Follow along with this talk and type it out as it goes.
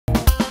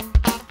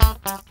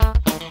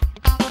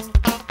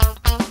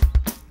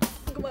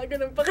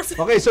ganun pa kasi.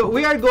 Okay, so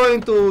we are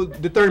going to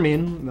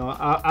determine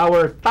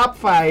our top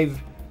 5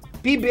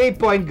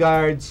 PBA point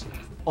guards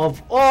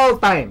of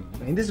all time.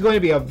 And this is going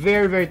to be a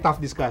very, very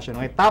tough discussion.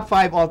 Okay, top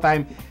 5 all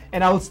time.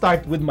 And I will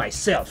start with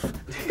myself.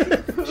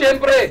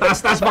 Siyempre.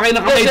 Taas-taas pa kayo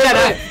nakamay dyan,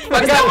 ha?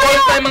 Pagka all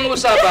time ang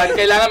usapan,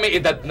 kailangan may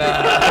edad na.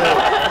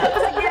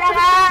 Sige na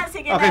nga.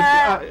 Sige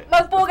na.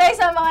 Magpugay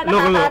sa mga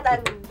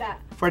nakakatanda.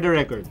 For the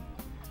record,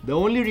 the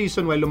only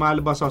reason why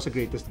lumalabas ako sa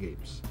greatest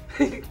games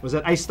was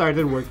that I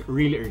started work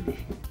really early.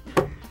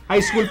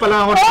 High school pa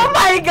lang ako. Oh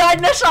my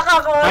God! Na-shock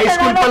ako.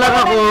 High school pa lang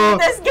ako.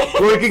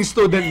 Working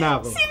student na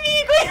ako. Si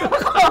Miko yung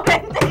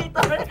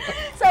commentator.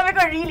 Sabi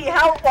ko, really?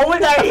 How old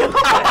are you?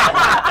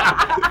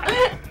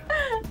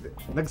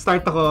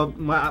 Nag-start ako,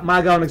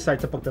 maaga ako nag-start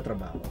sa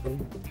pagtatrabaho. Okay.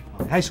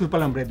 High school pa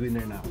lang,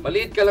 breadwinner na ako.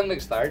 Maliit ka lang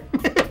nag-start?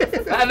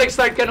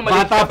 Nag-start ka na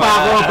maliit bata ka pa.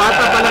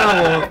 Bata pa lang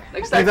ako.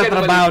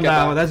 Nagtatrabaho na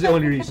ako. That's the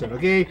only reason,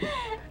 okay?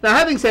 Now,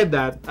 having said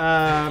that,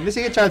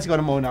 sige, Charles ko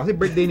na muna. Kasi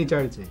birthday ni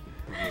Charles eh.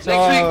 So,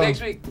 next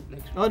week.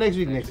 Oh, next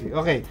week.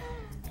 Okay.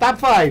 Top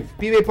 5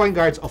 PBA point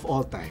guards of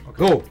all time.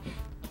 Okay. Go.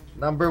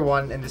 Number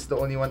 1, and this is the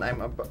only one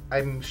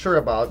I'm sure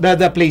about. The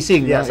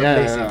placing. Yeah,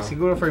 placing. Yeah.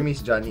 Siguro for me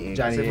is Johnny A.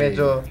 Kasi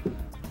medyo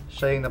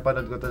siya yung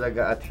napanood ko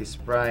talaga at his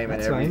prime and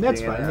everything.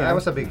 That's fine. I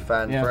was a big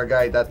fan for a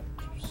guy that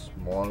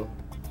small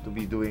to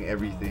be doing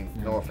everything.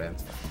 No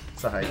offense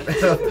sa height.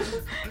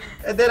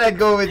 And then I'd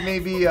go with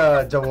maybe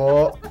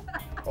Jawo.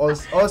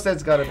 All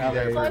sets gotta be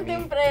there for me.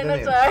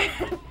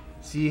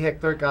 Si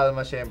Hector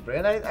Calma,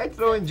 syempre. And I'd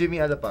throw in Jimmy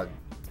Alapag.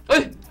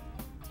 Ay!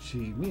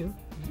 Jimmy.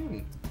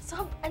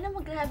 So, alam mo,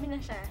 grabe na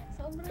siya.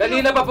 Sobrang...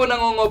 Kanina pa po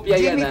nangungopia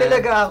yan, Jimmy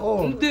talaga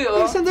ako. Hindi,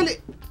 Sandali.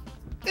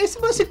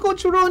 Si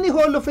Coach Ronnie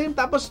Hall of Fame,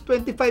 tapos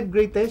 25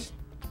 greatest.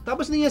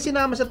 Tapos hindi niya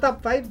sinama sa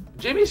top 5.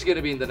 Jimmy's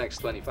gonna be in the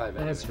next 25.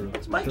 Anyway. That's true.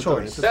 It's my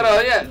choice. Pero,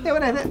 yeah.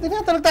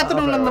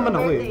 Nagtatanong lang naman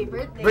ako eh.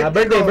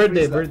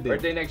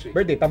 Birthday next week.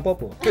 Birthday, tampo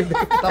po.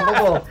 Tampo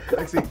po.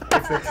 Next week.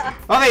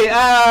 Okay,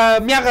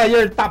 Miaka,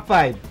 your top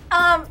 5.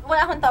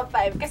 Wala akong top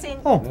 5 kasi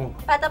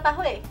bata pa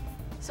ako eh.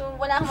 So,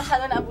 wala akong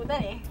masyado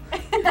naabutan eh.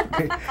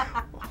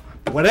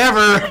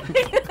 Whatever!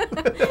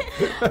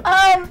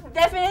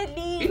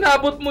 Definitely...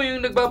 Inabot mo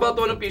yung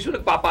nagbabato ng piso,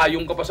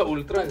 nagpapayong ka pa sa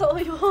ultra. Totoo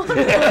yun.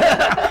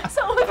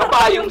 Sa ultra.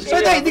 Nakapayong So,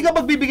 siya. hindi ka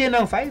magbibigay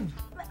ng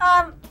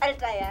 5? I'll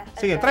try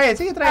Sige, try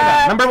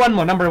lang. Number 1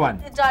 mo, number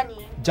 1.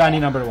 Johnny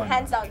number 1.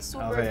 Hands down,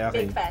 super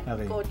big fan.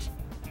 Okay. Coach.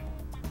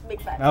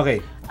 Big fan.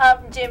 Okay.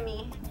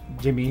 Jimmy.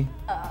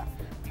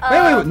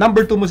 Wait,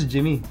 number 2 mo si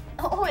Jimmy.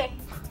 Oo eh.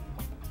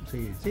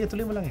 Sige,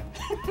 tuloy mo lang yan.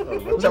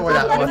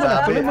 Wala ka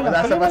masabi.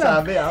 Wala sa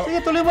masabi. Sige,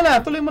 tuloy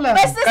mo lang.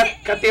 Basta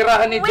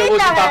Katirahan ni Jawo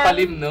si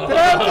Papalim, no?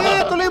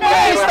 Grabe, tuloy mo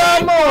lang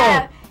listahan mo.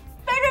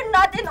 Pero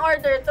not in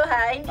order to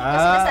ha. Hindi ko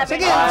sinasabi.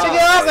 Sige,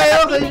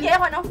 okay. Bibigay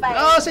ako ng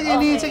 5. Sige,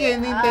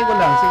 hinihintay ko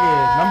lang. Sige,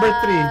 number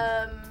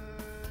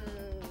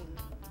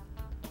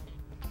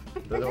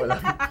 3. Dalawa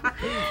lang.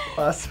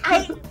 Pass.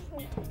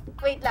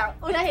 Wait lang,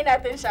 unahin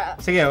natin siya.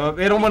 Sige,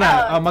 pero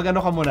muna,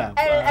 mag-ano ka muna.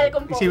 I'll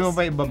compose. Isipin mo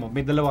pa iba mo,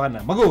 may dalawa ka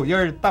na. Magu,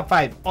 your top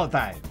 5 all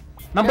time.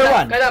 Number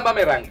 1. Kailangan ba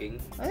may ranking?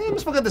 Ay,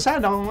 mas maganda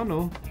sana kung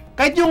ano.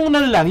 Kahit yung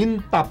lang,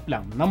 yung top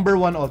lang. Number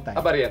 1 all time.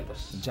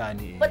 Barrientos.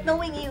 Johnny. But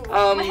knowing you,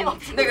 hindi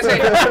kasi...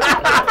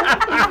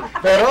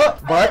 Pero,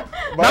 but...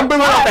 Number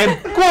 1 all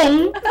time,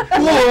 kung...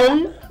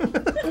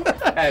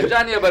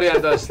 Johnny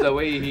Barrientos, the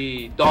way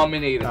he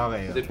dominated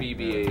the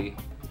PBA.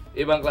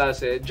 Ibang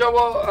klase.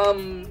 Jawo,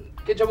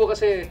 kay Jawo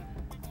kasi...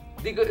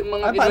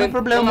 Paano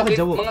problema mo kay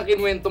Jawo? Mga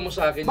kinwento mo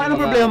sa akin. Paano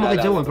problema mo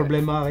kay Jawo?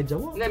 Problema ka kay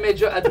Jawo? Hindi,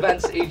 medyo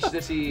advanced age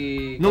na si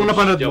nung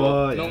napanood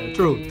mo. Nung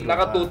true.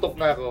 nakatutok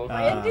na ako.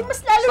 Hindi,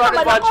 mas lalo started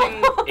naman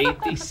watching ako.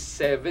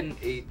 87,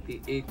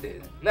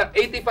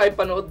 88. 85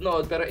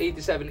 panood-nood, pero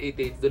 87,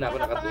 88 doon ako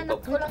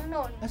nakatutok. Ko lang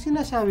noon. Ang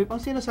sinasabi mo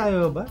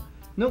ba?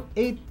 Nung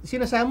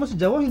sinasabi mo si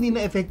Jawo, hindi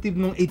na effective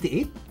nung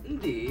 88?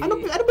 Hindi.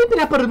 Ano ba yung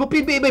pinapanood mo?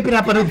 PBA ba yung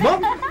pinapanood mo?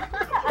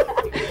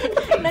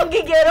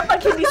 Nanggigero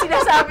pag hindi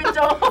sinasabi,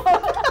 Joe.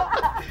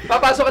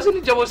 Papasok kasi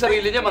ni Jawo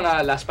sarili niya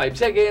mga last 5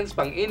 seconds,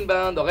 pang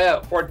inbound, o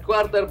kaya fourth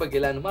quarter pag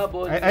kailan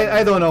umabot.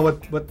 I don't know what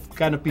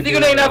kind of PBA. Hindi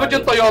ko na inabot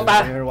yung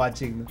Toyota. You're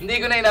watching.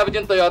 Hindi ko na inabot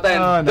yung Toyota.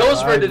 And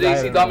those were the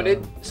days he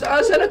dominated.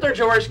 Senator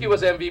Jaworski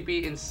was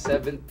MVP in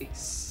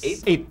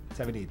 78?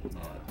 78.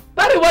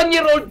 Pare,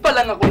 1-year-old pa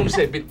lang ako nung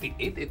 78.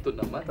 Ito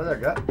naman.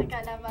 Talaga?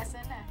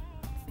 Nagkalabasa na.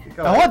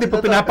 Ako, di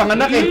pa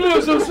pinapanganak eh.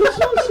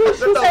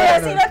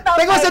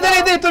 Teka,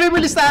 sadali, tuloy mo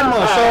listahan mo.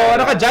 So,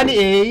 ano ka, Johnny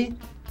A,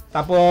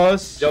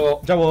 tapos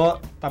Jawo,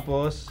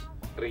 tapos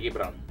Ricky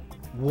Brown.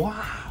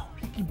 Wow,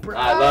 Ricky Brown.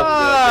 I love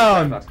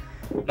the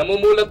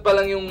namumulat pa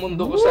lang yung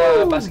mundo ko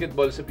sa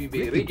basketball sa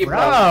PBA. Ricky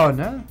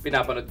Brown.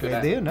 Pinapanood ko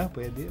na.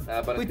 Pwede yun.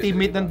 Uy,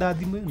 teammate ng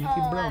daddy mo yun,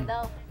 Ricky Brown.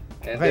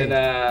 And then,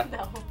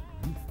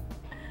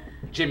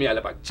 Jimmy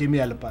Alapag. Jimmy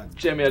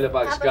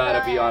Alapag's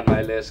gotta be on my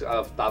list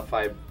of top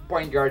 5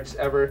 point guards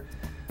ever.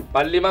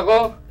 Panlima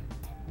ko,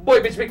 Boy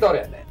Beach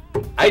Victoria.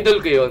 Idol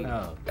ko yun.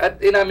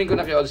 At inamin ko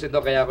na kay Olsen to,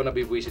 kaya ako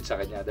nabibwisit sa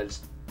kanya. Dahil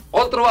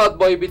all throughout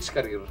Boy Beach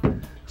career,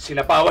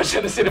 Sinapawan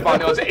siya na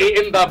sinapawan ni Olsen.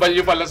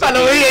 ANW pala sa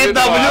Alam mo,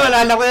 ANW,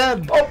 alala ko yan.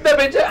 Off the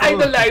bench,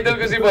 idol na idol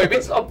ko si Boy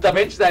Vince. Off the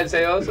bench dahil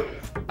sa'yo. So,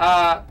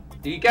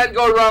 you can't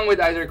go wrong with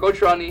either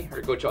Coach Ronnie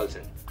or Coach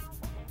Olsen.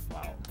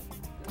 Wow.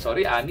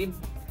 Sorry, 6.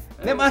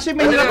 Actually,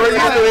 may Hindi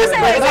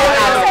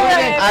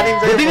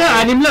nga,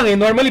 6 lang eh.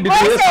 Normally,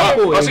 bibigyan sa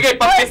ako eh. O sige,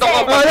 pang-7 ko.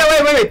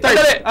 Wait.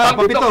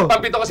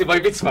 Pang-7 ko si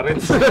Boy Vince pa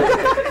rin.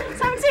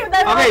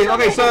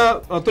 Okay, so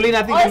tuloy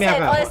natin yung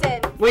Miyaka.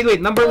 Wait,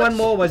 number 1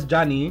 mo was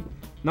Johnny.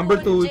 Number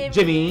 2,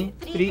 Jimmy.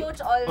 3,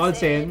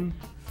 Olsen.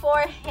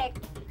 4,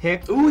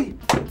 Heck. Uy!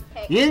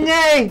 Yan nga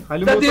eh!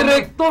 The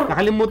director!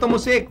 Nakalimutan mo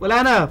si Ek.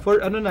 Wala na.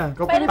 For ano na.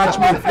 Patch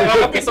mo.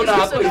 Nakapito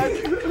na ako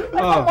eh.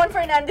 Mon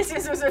Fernandez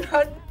yung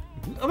susunod.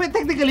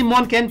 Technically,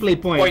 Mon can play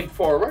point. Point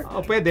forward?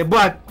 Pwede.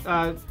 But,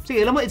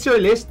 sige, alam mo, it's your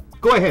list.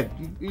 Go ahead.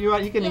 You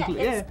can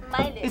include. It's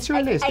my list. It's your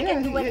list. I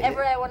can do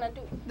whatever I wanna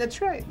do. That's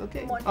right.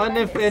 Okay.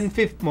 Fernandez. And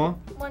 5th mo?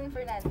 Mon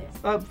Fernandez.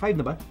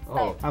 5 na ba?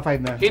 Oh. 5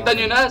 na. Kita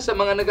nyo na sa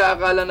mga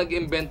nag-aakala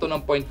nag-invento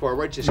ng point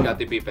forward, si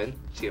Scottie Pippen,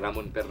 si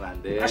Ramon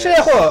Fernandez. Actually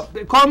ako,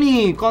 call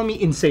me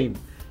insane.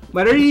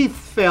 But I really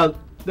felt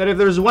that if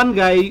there's one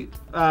guy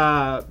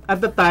at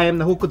the time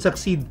who could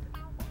succeed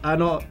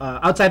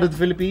outside of the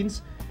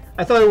Philippines,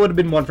 I thought it would have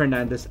been Mon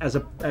Fernandez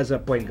as a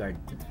point guard.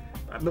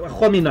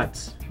 Call me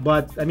nuts.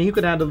 But I mean, he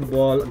could handle the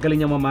ball. Galing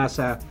niya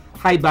mamasa.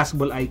 High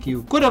basketball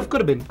IQ. Could have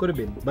been.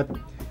 But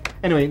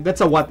anyway,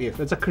 that's a what if.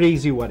 That's a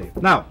crazy what if.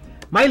 Now,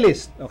 my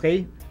list,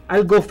 okay?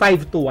 I'll go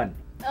 5-1.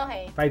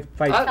 Okay. 5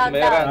 Down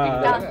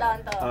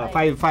to.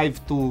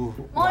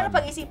 5-2. Mga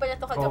pag-isipan niya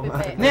to kagabi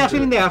pa eh.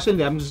 Actually, hindi.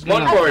 I'm just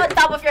gonna... Monfort. On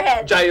top of your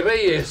head. Jai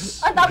Reyes.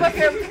 On top of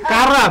your...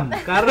 Karam.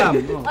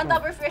 On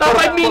top of your Top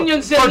head. 5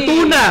 minions yan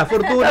eh.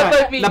 Fortuna.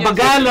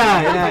 Labagala.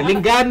 Yan.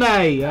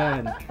 Linganay.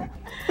 Yan.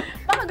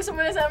 Baka gusto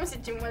mo na sa amin si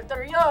Jim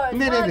Walter yun.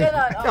 Hindi.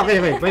 Ganon. Okay.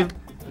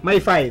 My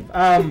 5.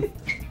 On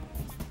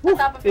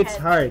top of your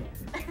It's head. hard.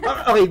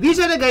 Okay, these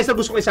are the guys na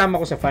gusto ko isama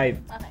ko sa 5. Okay.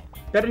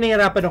 Pero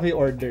nahihirapan ako yung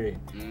order eh.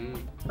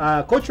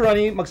 Coach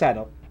Ronnie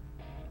Magsano,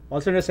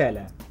 Olsen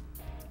Rosella,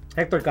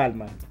 Hector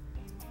Calma,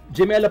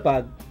 Jimmy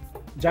Alapag,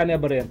 Johnny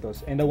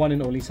Abarrientos, and the one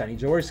and only Sonny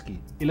Jaworski.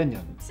 Ilan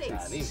yun?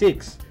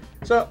 6.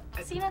 So,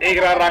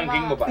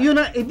 ranking mo ba? yun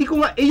na, hindi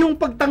ko nga, yung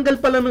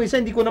pagtanggal pala ng isa,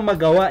 hindi ko na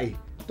magawa eh.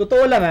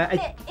 Totoo lang ha.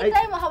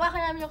 Itry mo, hawakan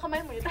namin yung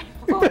kamay mo. Itry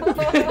mo.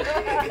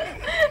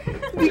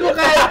 Hindi ko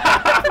kaya.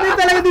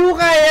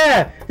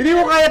 Hindi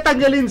ko kaya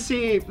tanggalin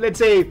si,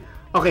 let's say,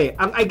 okay,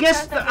 I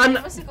guess,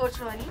 si Coach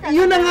Ronnie.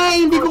 yun na nga,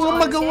 hindi ko nga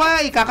magawa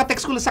eh.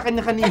 Kaka-text ko lang sa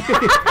kanya kanina.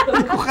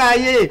 Hindi ko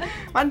kaya eh.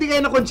 Hindi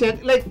kaya na-consent.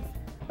 Like,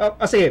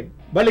 sige,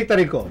 balik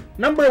tayo ko.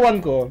 Number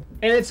 1 ko,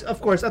 and it's of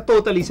course a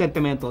totally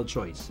sentimental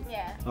choice.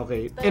 Yeah.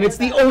 Okay? And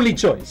it's the only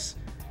choice,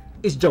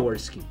 is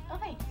Jaworski.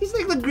 Okay. He's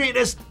like the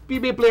greatest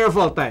PBA player of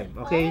all time.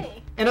 Okay?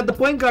 Okay. And at the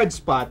point guard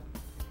spot,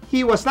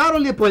 he was not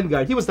only a point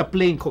guard, he was the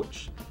playing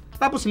coach.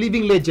 Tapos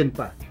living legend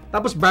pa.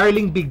 Tapos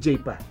barreling Big J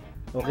pa.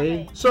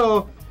 Okay?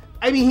 So,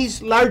 I mean,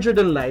 he's larger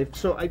than life,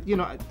 so I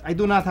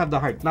do not have the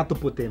heart not to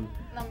put him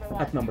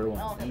at number 1.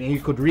 Okay. I mean, he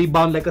could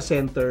rebound like a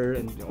center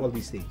and all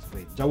these things.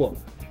 Wait, Jawo.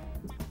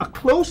 A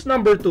close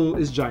number 2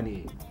 is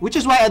Johnny A, which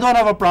is why I don't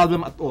have a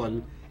problem at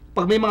all.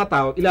 Pag may mga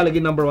tao,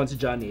 ilalagay number 1 si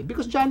Johnny A,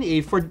 because Johnny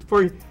A, for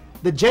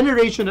the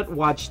generation that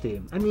watched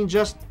him, I mean,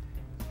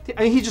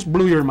 he just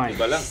blew your mind.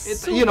 Iba lang.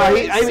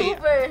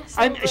 Super.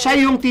 Siya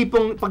yung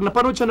tipong pag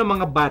napanood siya ng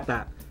mga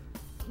bata.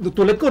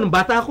 Tulad ko, nung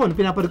bata ako,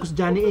 pinapanood ko si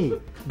Johnny A.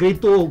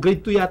 Grade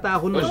 2 yata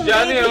ako noon. Coach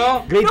Johnny,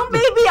 oh. Nung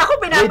baby ako,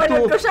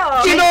 pinapanood ko siya,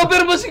 oh.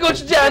 Kinover mo si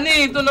Coach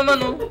Johnny. Ito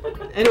naman, oh.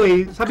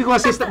 Anyway, sabi ko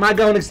kasi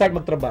maga ako nag-start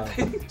magtrabaho.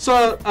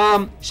 So,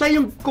 siya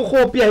yung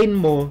kukopyahin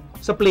mo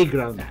sa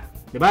playground.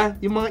 Diba?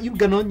 Yung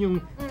ganon, yung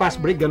fast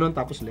break, ganon,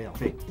 tapos lay.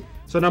 Okay.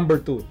 So, number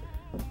 2.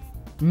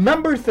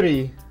 Number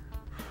 3,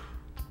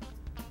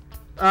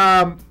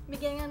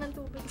 Bigyan nga ng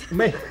tubig.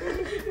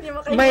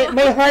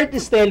 my heart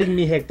is telling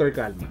me Hector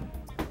Calma.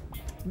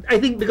 I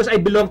think because I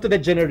belong to that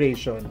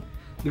generation.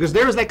 Because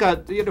there was like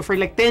for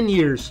like 10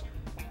 years,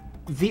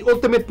 the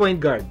ultimate point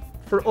guard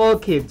for all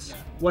kids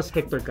was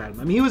Hector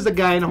Calma. I mean, he was the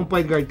guy na kung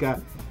point guard ka,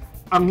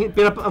 ang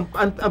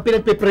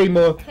pinagpipray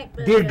mo,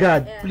 dear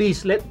God,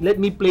 please let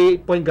me play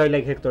point guard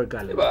like Hector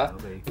Calma. Diba?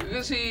 Okay.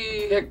 Kasi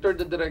Hector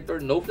the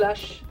director, no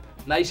flash,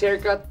 nice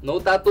haircut,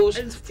 no tattoos.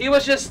 He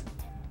was just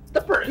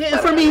for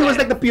me, he was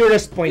like the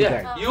purest point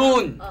guard.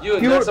 Yun.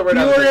 That's the word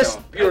Purest,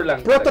 pure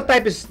lang.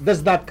 prototype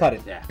does not cut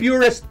it. Yeah.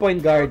 Purest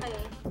point guard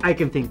I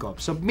can think of.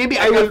 So maybe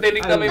I will...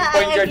 Tinig na may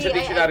point guard sa I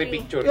dictionary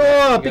agree. picture.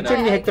 Picture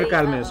ni Hector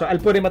Calma. So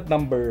I'll put him at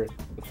number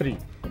 3.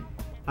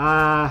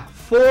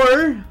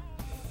 4,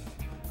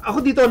 ako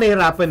dito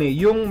nahirapan eh.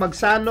 Yung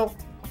Magsanok,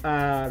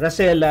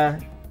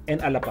 Rosella, and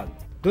Alapag.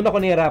 Doon ako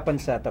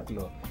nahirapan sa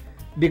tatlo.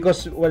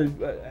 Because, well,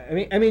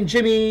 I mean,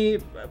 Jimmy,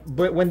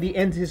 when he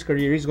ends his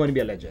career, he's going to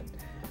be a legend.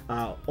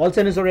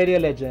 Olsen is already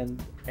a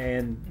legend,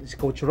 and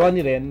Coach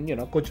Ronnie rin,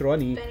 Coach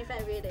Ronnie,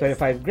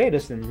 25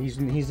 greatest, and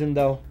he's in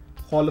the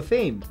Hall of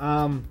Fame.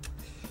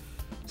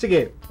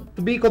 Sige, to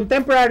be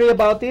contemporary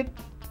about it,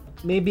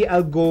 maybe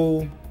I'll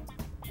go...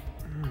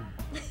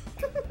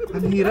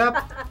 Ang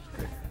hirap.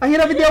 Ang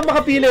hirap, hindi ako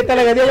makapili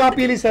talaga. Hindi ako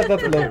makapili sa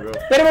tatlo.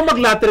 Pero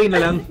mag-lottery na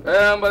lang.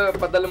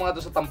 Padala mo nga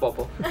to sa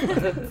Tampopo.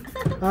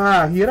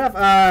 Hirap.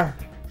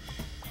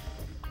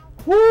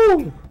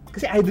 Woo!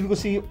 Kasi idol ko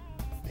si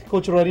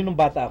Coach Ronnie nung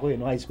bata ako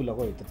nung high school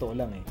ako Totoo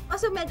lang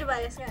So medyo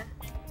bias ka?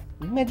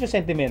 Medyo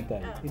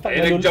sentimental. In fact,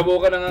 nagjabo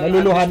ka na nga.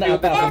 Naluluhan na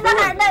ata ako.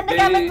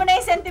 Nagamit mo na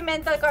yung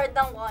sentimental card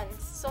ng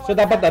once. So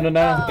dapat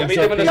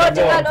gamitin mo na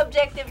logical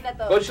objective na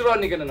to. Coach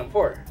Ronnie ka na ng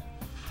 4.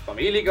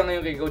 Pamili ka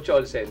ngayon kay Coach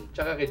Olsen,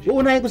 tsaka kay Jimmy.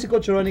 Uunahin ko si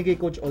Coach Ronnie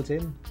kay Coach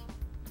Olsen.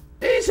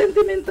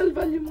 Sentimental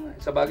value mo nga.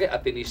 Sa bagay,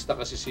 atinista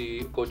kasi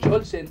si Coach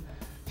Olsen.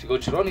 Si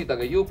Coach Ronnie,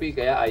 taga UP,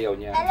 kaya ayaw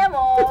niya. Alam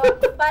mo,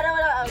 parang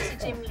wala si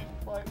Jimmy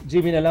 4.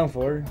 Jimmy na lang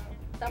 4.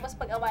 Tapos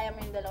pag-awayan mo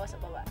yung dalawa sa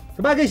baba.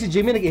 Sa bagay, si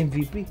Jimmy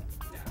nag-MVP.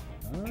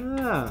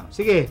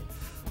 Sige.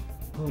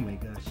 Oh my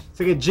gosh.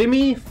 Sige,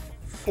 Jimmy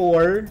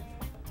 4.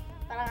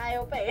 Parang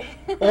ayaw pa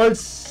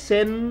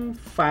Olsen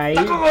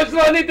 5. Ako, Coach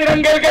Ronnie,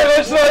 tinanggal ka,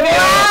 Coach Ronnie!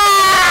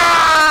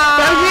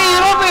 Parang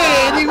hirap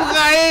hindi ko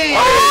kaya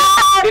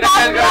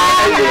Tinanggal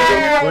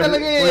ka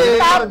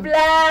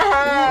Tabla!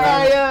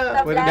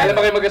 Kailan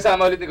ba kayo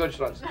magkasama ulit ni Coach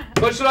Ron?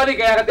 Coach Ronnie,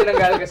 kaya ka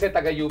tinanggal kasi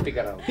taga-UP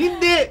ka raw.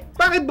 Hindi!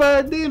 Bakit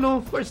ba?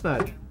 Of course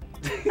not.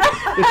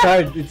 It's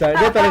hard. Hindi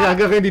talaga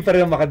hanggang hindi pa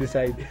rin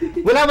makadecide.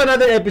 Wala man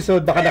another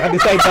episode, baka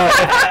nakadecide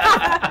ako.